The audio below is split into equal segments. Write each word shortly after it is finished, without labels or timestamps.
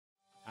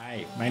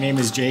My name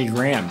is Jay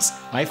Grams.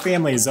 My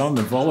family has owned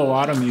the Volo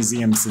Auto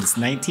Museum since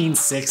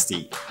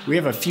 1960. We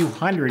have a few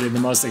hundred of the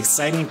most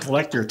exciting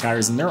collector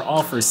cars, and they're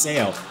all for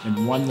sale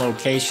in one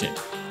location.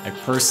 I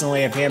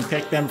personally have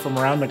handpicked them from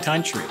around the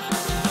country.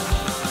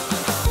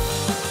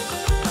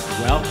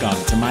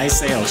 Welcome to my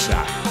sales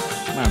shop.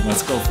 Come on,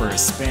 let's go for a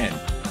spin.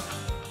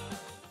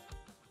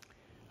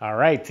 All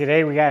right,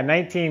 today we got a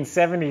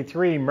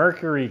 1973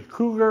 Mercury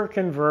Cougar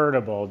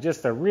convertible.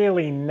 Just a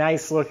really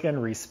nice looking,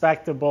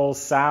 respectable,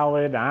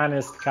 solid,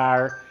 honest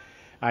car.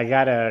 I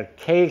got a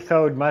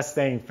K-Code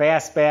Mustang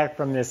Fastback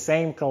from this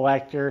same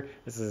collector.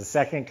 This is the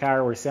second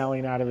car we're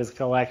selling out of his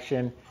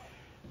collection.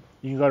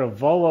 You can go to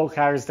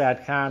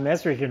volocars.com.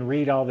 That's where you can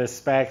read all the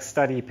specs,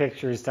 study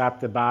pictures top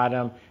to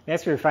bottom.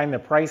 That's where you find the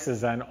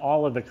prices on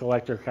all of the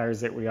collector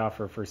cars that we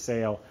offer for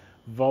sale,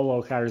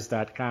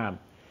 volocars.com.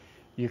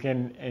 You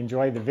can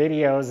enjoy the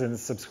videos and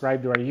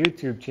subscribe to our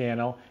YouTube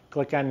channel.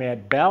 Click on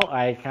that bell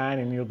icon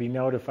and you'll be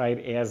notified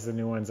as the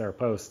new ones are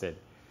posted.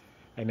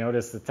 I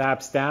noticed the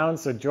top's down,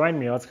 so join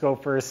me. Let's go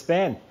for a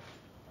spin.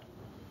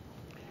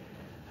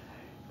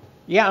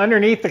 Yeah,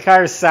 underneath the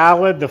car is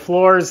solid. The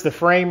floors, the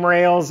frame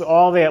rails,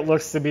 all that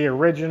looks to be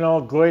original,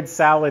 good,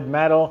 solid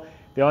metal.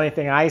 The only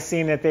thing I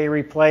seen that they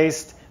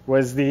replaced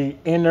was the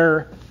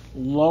inner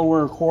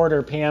lower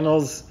quarter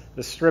panels.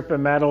 The strip of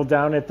metal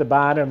down at the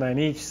bottom on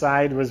each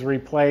side was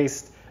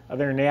replaced.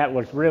 Other than that,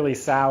 looked really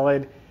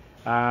solid.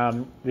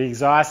 The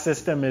exhaust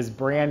system is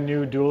brand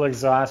new, dual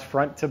exhaust,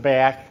 front to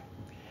back.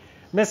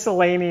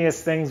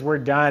 Miscellaneous things were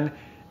done.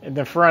 In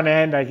the front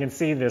end, I can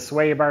see the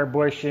sway bar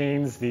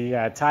bushings,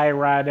 the tie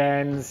rod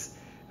ends.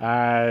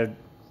 A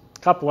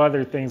couple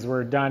other things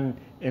were done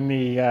in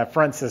the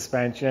front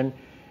suspension.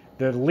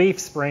 The leaf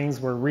springs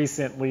were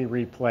recently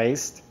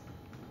replaced.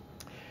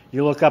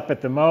 You look up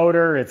at the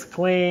motor, it's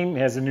clean, it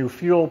has a new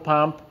fuel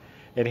pump.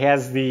 It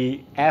has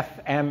the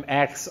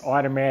FMX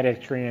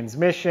automatic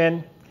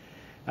transmission.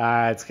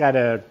 It's got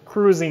a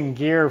cruising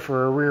gear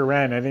for a rear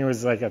end. I think it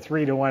was like a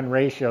 3-to-1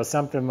 ratio,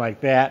 something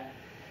like that.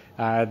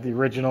 The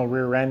original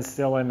rear end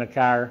still in the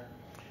car.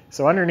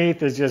 So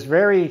underneath is just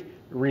very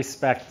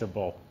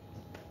respectable.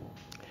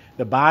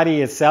 The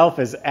body itself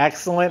is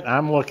excellent.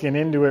 I'm looking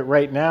into it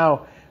right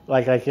now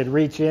like I could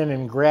reach in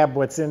and grab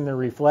what's in the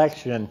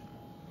reflection.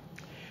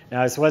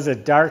 Now this was a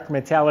dark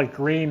metallic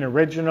green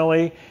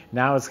originally.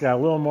 Now it's got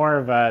a little more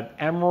of an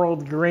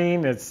emerald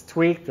green. It's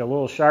tweaked, a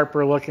little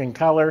sharper looking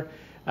color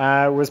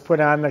was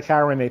put on the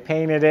car when they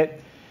painted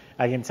it.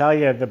 I can tell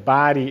you the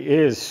body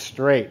is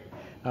straight.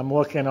 I'm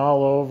looking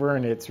all over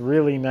and it's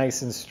really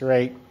nice and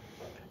straight.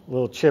 A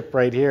little chip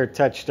right here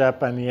touched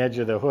up on the edge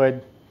of the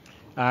hood.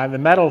 The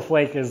metal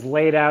flake is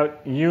laid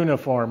out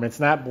uniform. It's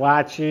not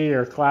blotchy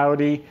or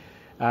cloudy,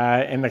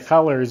 and the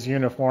color is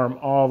uniform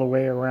all the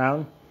way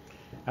around.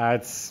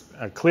 It's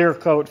a clear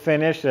coat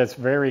finish that's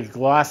very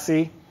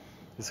glossy.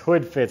 This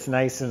hood fits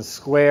nice and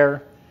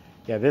square.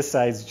 Yeah, this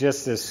side's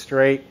just as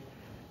straight.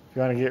 If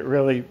you want to get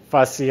really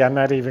fussy, I'm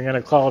not even going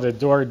to call it a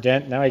door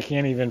dent. Now I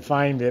can't even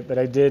find it, but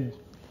I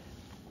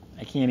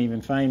can't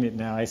even find it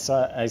now. I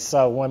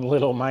saw one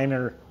little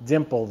minor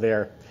dimple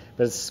there,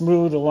 but it's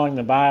smooth along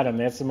the bottom.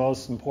 That's the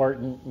most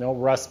important. No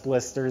rust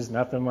blisters,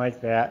 nothing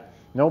like that.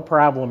 No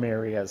problem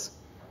areas.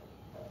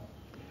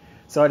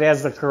 So it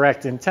has the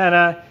correct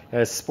antenna, it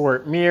has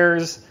sport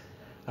mirrors.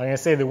 I'm going to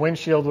say the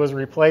windshield was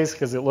replaced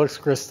because it looks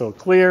crystal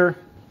clear.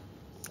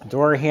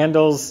 Door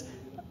handles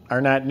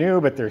are not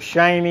new, but they're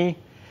shiny.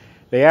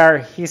 They are,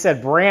 he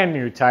said, brand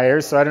new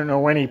tires, so I don't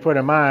know when he put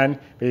them on,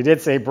 but he did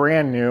say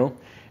brand new.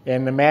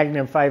 And the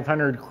Magnum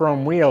 500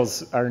 chrome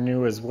wheels are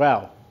new as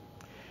well.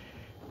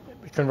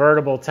 The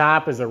convertible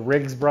top is a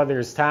Riggs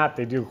Brothers top.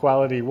 They do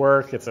quality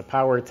work. It's a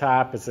power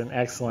top. It's in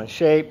excellent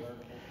shape.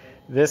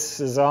 This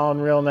is all in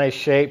real nice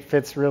shape,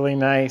 fits really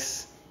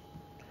nice.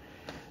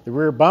 The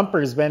rear bumper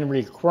has been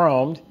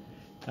rechromed.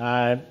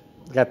 Got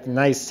the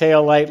nice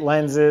tail light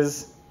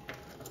lenses.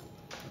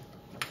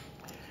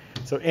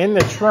 So in the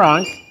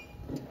trunk,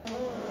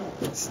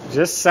 it's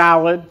just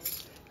solid.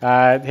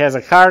 It has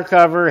a car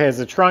cover, has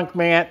a trunk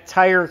mat,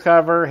 tire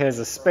cover, has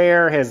a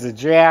spare, has a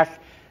jack.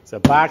 There's a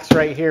box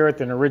right here with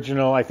an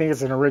original, I think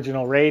it's an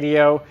original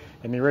radio,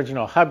 and the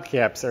original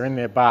hubcaps are in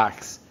that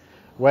box.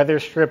 Weather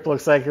strip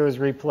looks like it was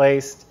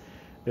replaced.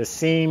 The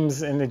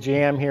seams in the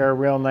jamb here are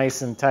real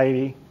nice and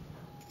tidy.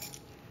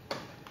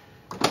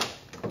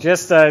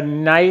 Just a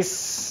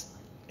nice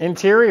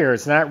interior.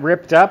 It's not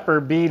ripped up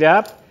or beat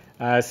up.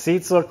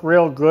 Seats look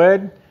real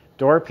good.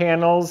 Door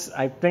panels,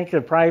 I think,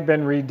 have probably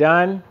been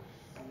redone.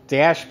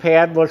 Dash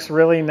pad looks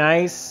really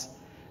nice.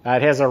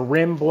 It has a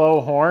rim blow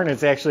horn.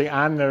 It's actually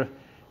on the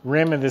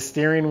rim of the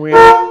steering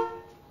wheel.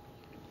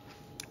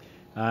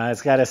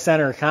 It's got a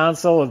center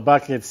console with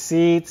bucket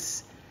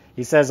seats.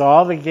 He says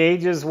all the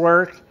gauges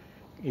work.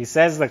 He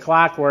says the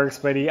clock works,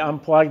 but he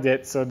unplugged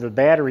it so the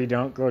battery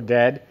don't go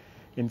dead.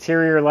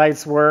 Interior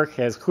lights work.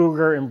 Has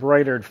Cougar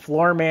embroidered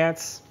floor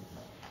mats.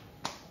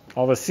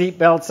 All the seat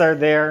belts are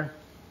there.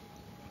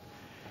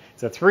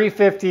 It's a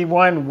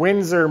 351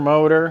 Windsor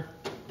motor.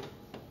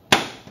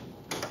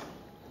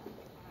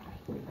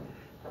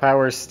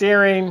 Power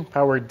steering,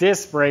 power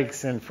disc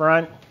brakes in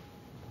front.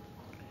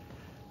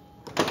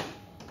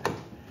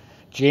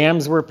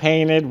 Jambs were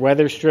painted,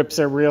 weather strips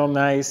are real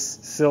nice,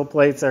 sill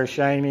plates are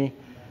shiny.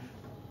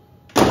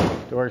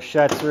 Door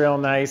shuts real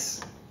nice.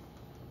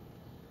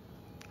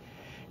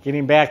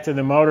 Getting back to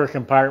the motor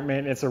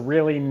compartment, it's a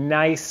really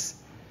nice,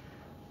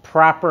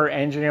 proper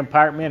engine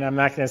compartment. I'm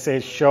not going to say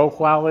it's show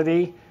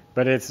quality,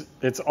 but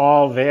it's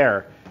all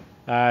there.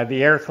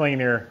 The air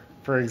cleaner,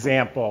 for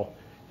example,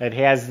 it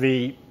has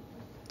the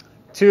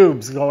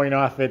tubes going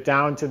off it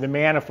down to the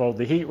manifold,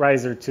 the heat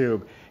riser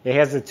tube. It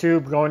has a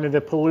tube going to the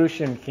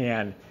pollution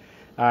can.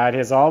 It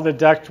has all the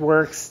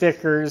ductwork,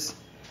 stickers,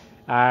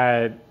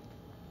 all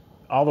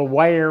the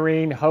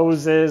wiring,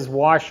 hoses,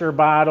 washer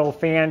bottle,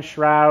 fan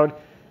shroud,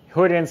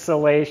 hood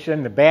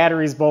insulation. The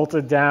battery's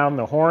bolted down.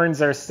 The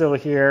horns are still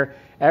here.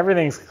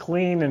 Everything's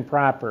clean and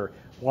proper.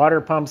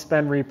 Water pump's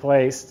been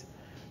replaced.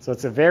 So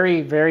it's a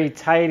very, very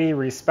tidy,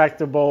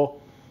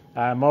 respectable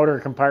motor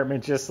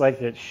compartment, just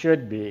like it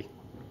should be.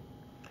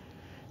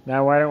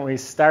 Now why don't we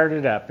start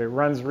it up? It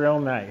runs real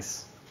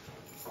nice.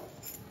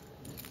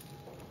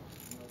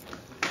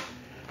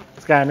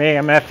 It's got an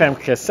AM/FM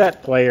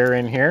cassette player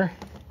in here.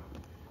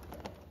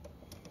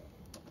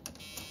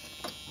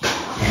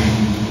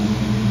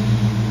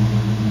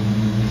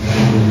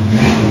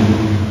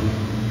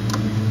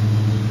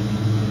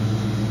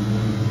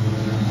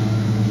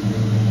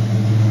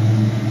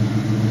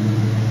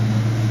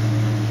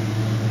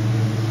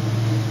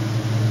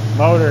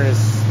 Motor is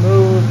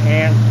smooth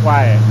and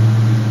quiet.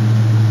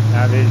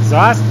 Now the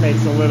exhaust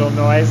makes a little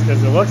noise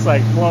because it looks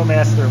like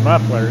Flowmaster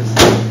mufflers.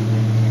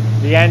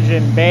 The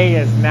engine bay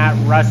is not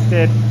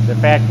rusted. The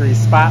factory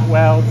spot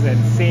welds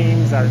and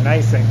seams are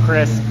nice and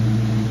crisp.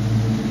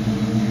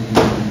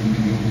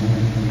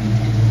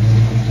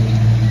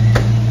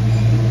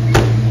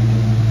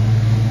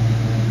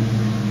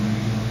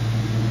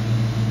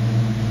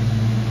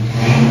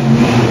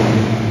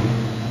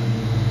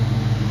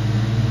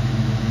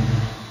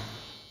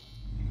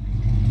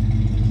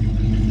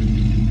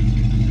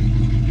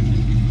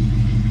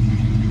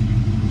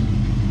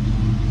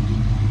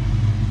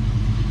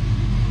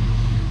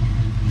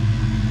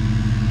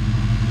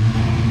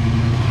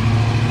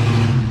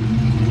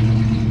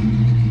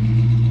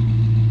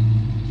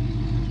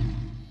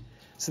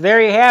 So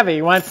there you have it.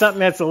 You want something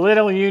that's a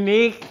little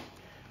unique,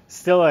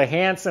 still a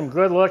handsome,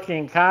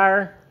 good-looking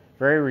car,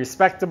 very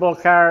respectable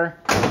car.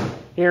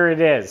 Here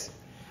it is.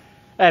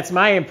 That's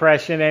my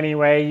impression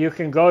anyway. You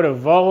can go to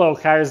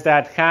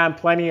volocars.com.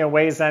 Plenty of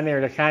ways on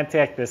there to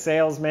contact the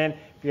salesman.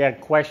 If you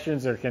have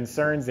questions or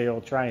concerns, they will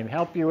try and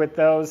help you with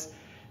those.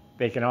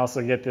 They can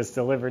also get this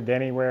delivered to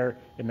anywhere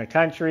in the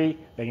country.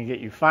 They can get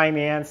you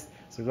financed.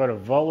 So go to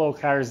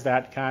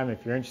volocars.com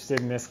if you're interested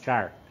in this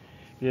car.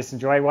 If you just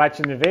enjoy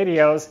watching the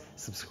videos,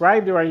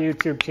 subscribe to our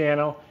YouTube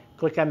channel,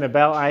 click on the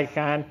bell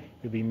icon.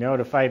 You'll be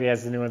notified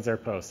as the new ones are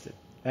posted.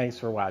 Thanks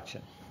for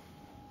watching.